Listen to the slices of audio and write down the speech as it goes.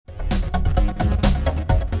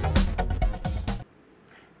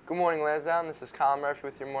Good morning, Lansdowne. This is Collin Murphy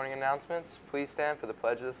with your morning announcements. Please stand for the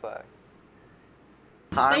pledge of the flag.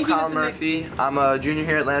 Hi, I'm Collin Murphy. I'm a junior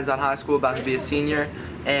here at Lansdowne High School, about to be a senior,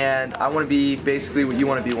 and I want to be basically what you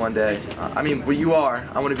want to be one day. What you are.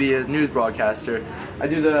 I want to be a news broadcaster. I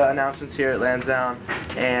do the announcements here at Lansdowne,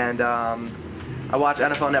 and I watch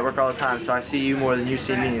NFL Network all the time, so I see you more than you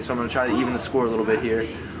see me, so I'm going to try to even the score a little bit here.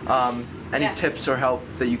 Any tips or help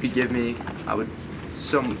that you could give me, I would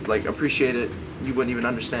appreciate it. You wouldn't even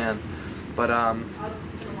understand, but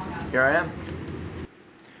here I am.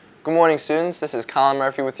 Good morning, students. This is Collin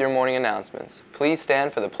Murphy with your morning announcements. Please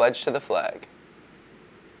stand for the pledge to the flag.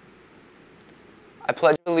 I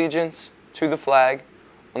pledge allegiance to the flag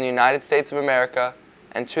of the United States of America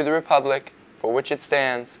and to the republic for which it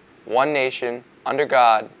stands, one nation, under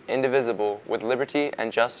God, indivisible, with liberty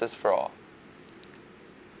and justice for all.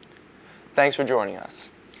 Thanks for joining us.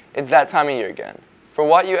 It's that time of year again. For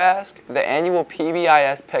what, you ask? The annual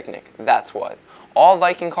PBIS picnic, that's what. All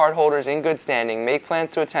Viking card holders in good standing make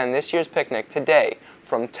plans to attend this year's picnic today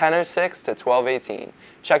from 10:06 to 12:18.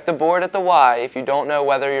 Check the board at the Y if you don't know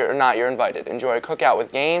whether or not you're invited. Enjoy a cookout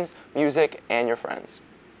with games, music, and your friends.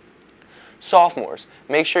 Sophomores,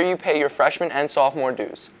 make sure you pay your freshman and sophomore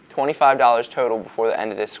dues. $25 total before the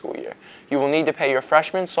end of this school year. You will need to pay your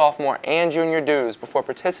freshman, sophomore, and junior dues before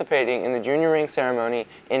participating in the junior ring ceremony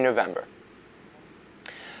in November.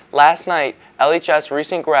 Last night, LHS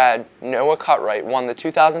recent grad Noah Cutright won the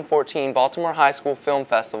 2014 Baltimore High School Film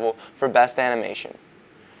Festival for Best Animation.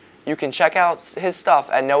 You can check out his stuff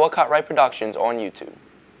at Noah Cutright Productions on YouTube.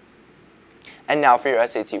 And now for your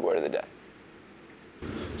SAT word of the day.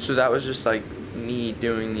 So that was just like me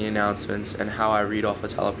doing the announcements and how I read off a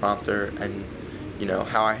teleprompter and, you know,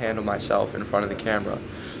 how I handle myself in front of the camera.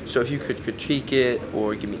 So if you could critique it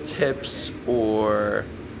or give me tips or,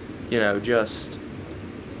 you know, just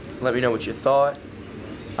let me know what you thought.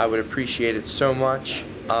 I would appreciate it so much.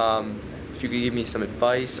 If you could give me some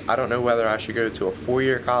advice. I don't know whether I should go to a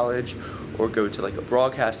four-year college or go to like a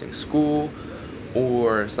broadcasting school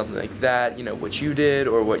or something like that. You know, what you did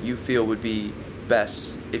or what you feel would be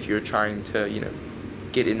best if you're trying to, you know,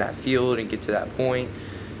 get in that field and get to that point.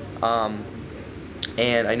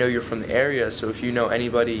 And I know you're from the area, so if you know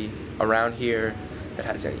anybody around here that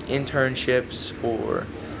has any internships or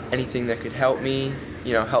anything that could help me,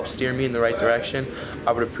 you know, help steer me in the right direction,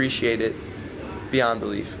 I would appreciate it beyond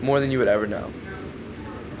belief, more than you would ever know.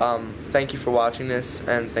 Thank you for watching this,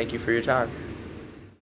 and thank you for your time.